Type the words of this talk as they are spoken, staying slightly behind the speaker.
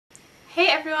Hey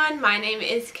everyone, my name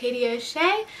is Katie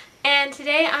O'Shea, and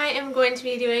today I am going to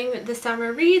be doing the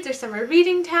Summer Reads or Summer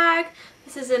Reading tag.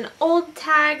 This is an old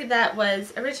tag that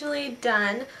was originally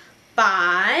done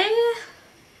by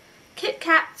Kit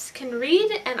Kats Can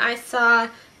Read, and I saw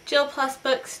Jill Plus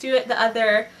Books do it the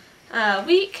other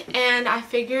week, and I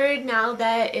figured now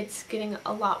that it's getting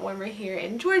a lot warmer here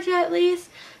in Georgia at least,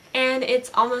 and it's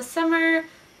almost summer,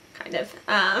 kind of,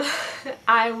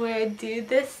 I would do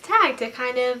this tag to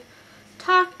kind of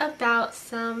talk about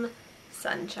some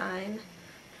sunshine.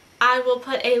 I will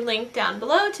put a link down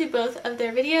below to both of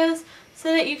their videos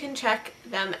so that you can check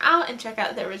them out and check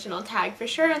out the original tag for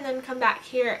sure, and then come back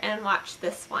here and watch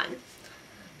this one.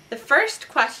 The first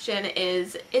question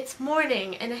is, it's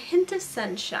morning and a hint of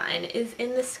sunshine is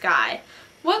in the sky.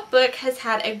 What book has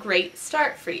had a great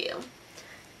start for you?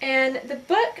 And the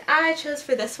book I chose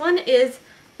for this one is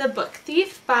The Book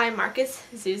Thief by Markus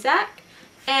Zusak,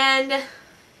 and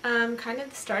kind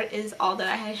of the start is all that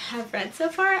I have read so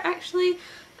far, actually.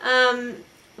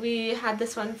 We had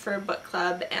this one for book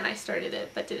club and I started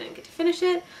it but didn't get to finish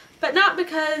it, but not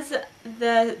because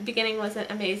the beginning wasn't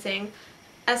amazing.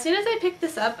 As soon as I picked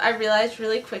this up, I realized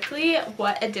really quickly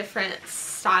what a different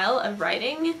style of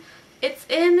writing it's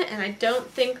in, and I don't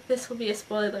think this will be a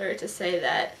spoiler to say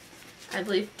that I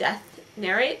believe Death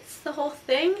narrates the whole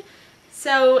thing.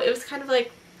 So it was kind of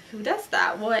like, who does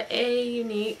that? What a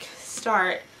unique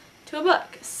start to a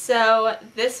book. So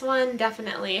this one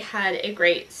definitely had a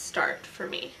great start for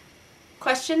me.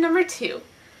 Question number 2.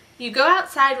 You go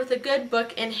outside with a good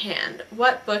book in hand.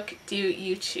 What book do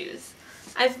you choose?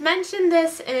 I've mentioned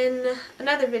this in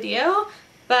another video,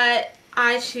 but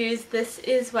I choose This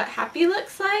Is What Happy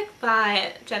Looks Like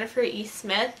by Jennifer E.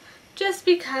 Smith, just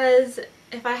because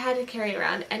if I had to carry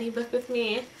around any book with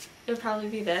me, it would probably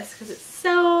be this, because it's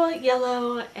so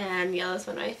yellow, and yellow is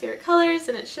one of my favorite colors,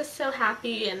 and it's just so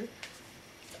happy, and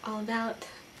it's all about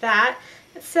that.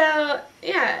 So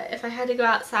yeah, if I had to go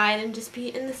outside and just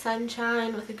be in the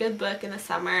sunshine with a good book in the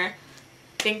summer, I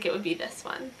think it would be this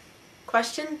one.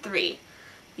 Question 3.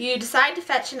 You decide to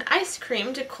fetch an ice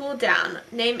cream to cool down.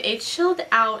 Name a chilled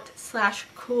out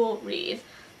 / cool read.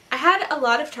 I had a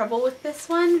lot of trouble with this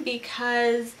one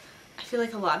because I feel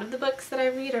like a lot of the books that I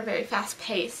read are very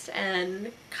fast-paced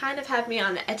and kind of have me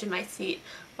on the edge of my seat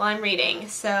while I'm reading,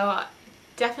 so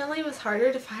definitely was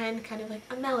harder to find kind of like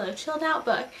a mellow, chilled-out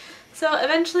book. So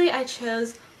eventually I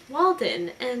chose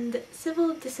Walden and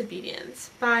Civil Disobedience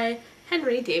by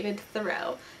Henry David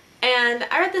Thoreau. And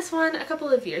I read this one a couple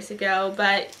of years ago,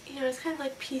 but you know, it's kind of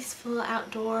like peaceful,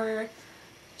 outdoor,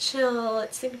 chill,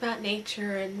 let's think about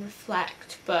nature and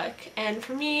reflect book. And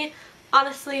for me,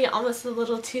 honestly, almost a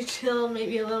little too chill,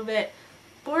 maybe a little bit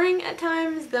boring at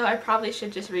times, though I probably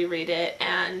should just reread it.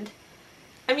 And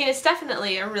I mean, it's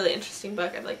definitely a really interesting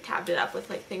book. I've like tabbed it up with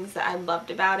like things that I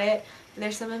loved about it. And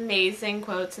there's some amazing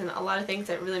quotes and a lot of things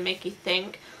that really make you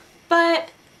think, but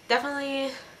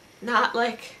definitely not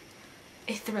like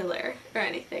a thriller or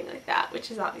anything like that,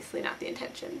 which is obviously not the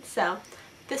intention. So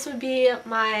this would be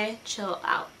my chill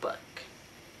out book.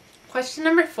 Question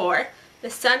number 4. The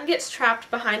sun gets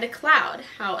trapped behind a cloud.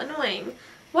 How annoying.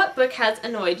 What book has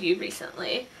annoyed you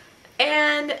recently?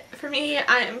 And for me,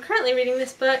 I am currently reading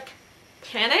this book,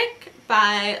 Panic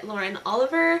by Lauren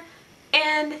Oliver,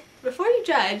 and before you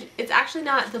judge, it's actually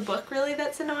not the book really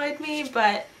that's annoyed me,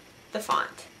 but the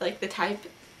font, like the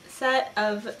typeset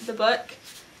of the book.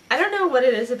 I don't know what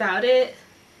it is about it,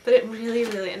 but it really,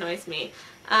 really annoys me.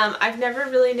 I've never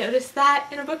really noticed that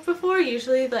in a book before.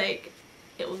 Usually, like,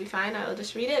 it will be fine, I will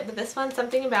just read it, but this one,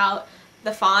 something about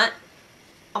the font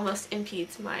almost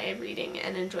impedes my reading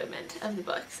and enjoyment of the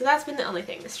book. So that's been the only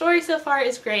thing. The story so far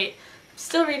is great. I'm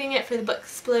still reading it for the book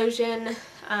explosion,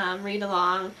 read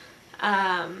along,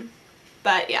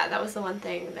 but yeah, that was the one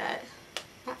thing that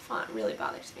font really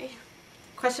bothers me.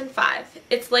 Question 5.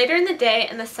 It's later in the day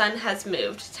and the sun has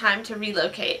moved. Time to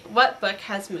relocate. What book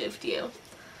has moved you?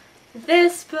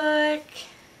 This book,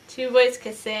 Two Boys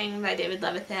Kissing by David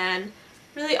Levithan.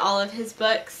 Really all of his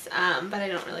books, but I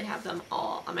don't really have them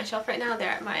all on my shelf right now. They're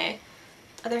at my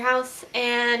other house,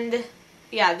 and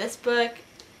yeah, this book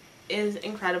is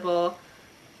incredible.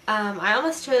 I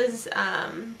almost chose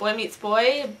Boy Meets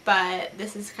Boy, but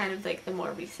this is kind of like the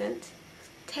more recent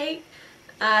take,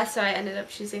 so I ended up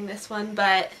choosing this one,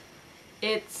 but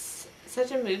it's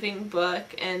such a moving book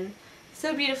and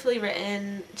so beautifully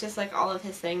written, just like all of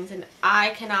his things, and I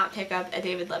cannot pick up a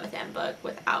David Levithan book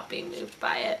without being moved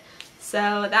by it.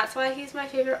 So that's why he's my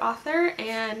favorite author,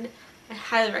 and I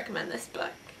highly recommend this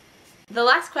book. The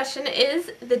last question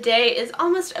is, the day is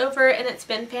almost over and it's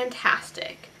been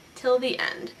fantastic. Till the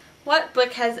end. What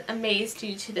book has amazed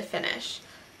you to the finish?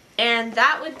 and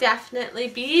that would definitely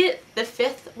be The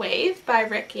Fifth Wave by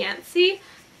Rick Yancey.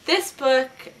 This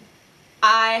book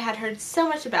I had heard so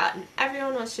much about, and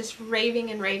everyone was just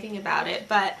raving and raving about it,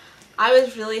 but I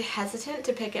was really hesitant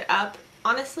to pick it up,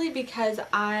 honestly, because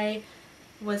I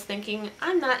was thinking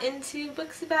I'm not into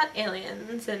books about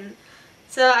aliens, and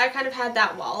so I kind of had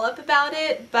that wall up about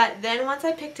it. But then once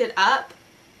I picked it up,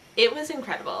 it was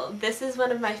incredible. This is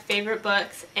one of my favorite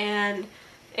books, and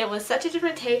it was such a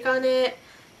different take on it,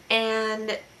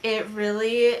 and it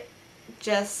really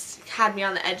just had me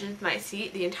on the edge of my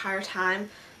seat the entire time.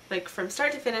 Like, from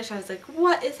start to finish, I was like,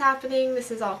 what is happening?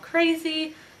 This is all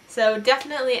crazy. So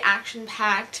definitely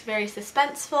action-packed, very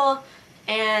suspenseful,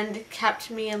 and kept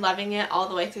me loving it all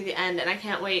the way through the end, and I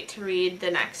can't wait to read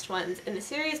the next ones in the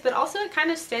series, but also it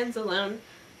kind of stands alone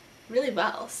really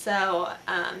well, so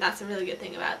that's a really good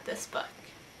thing about this book.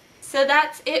 So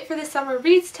that's it for the Summer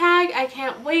Reads tag. I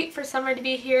can't wait for summer to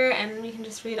be here and we can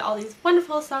just read all these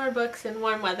wonderful summer books in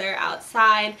warm weather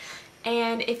outside.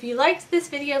 And if you liked this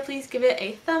video, please give it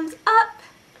a thumbs up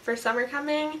for summer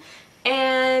coming,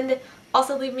 and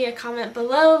also leave me a comment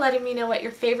below letting me know what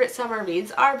your favorite summer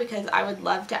reads are, because I would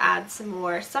love to add some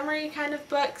more summery kind of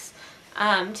books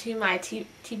to my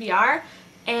TBR.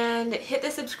 And hit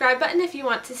the subscribe button if you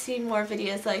want to see more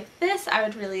videos like this. I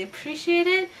would really appreciate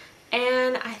it.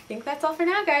 And I think that's all for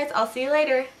now, guys. I'll see you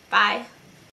later. Bye.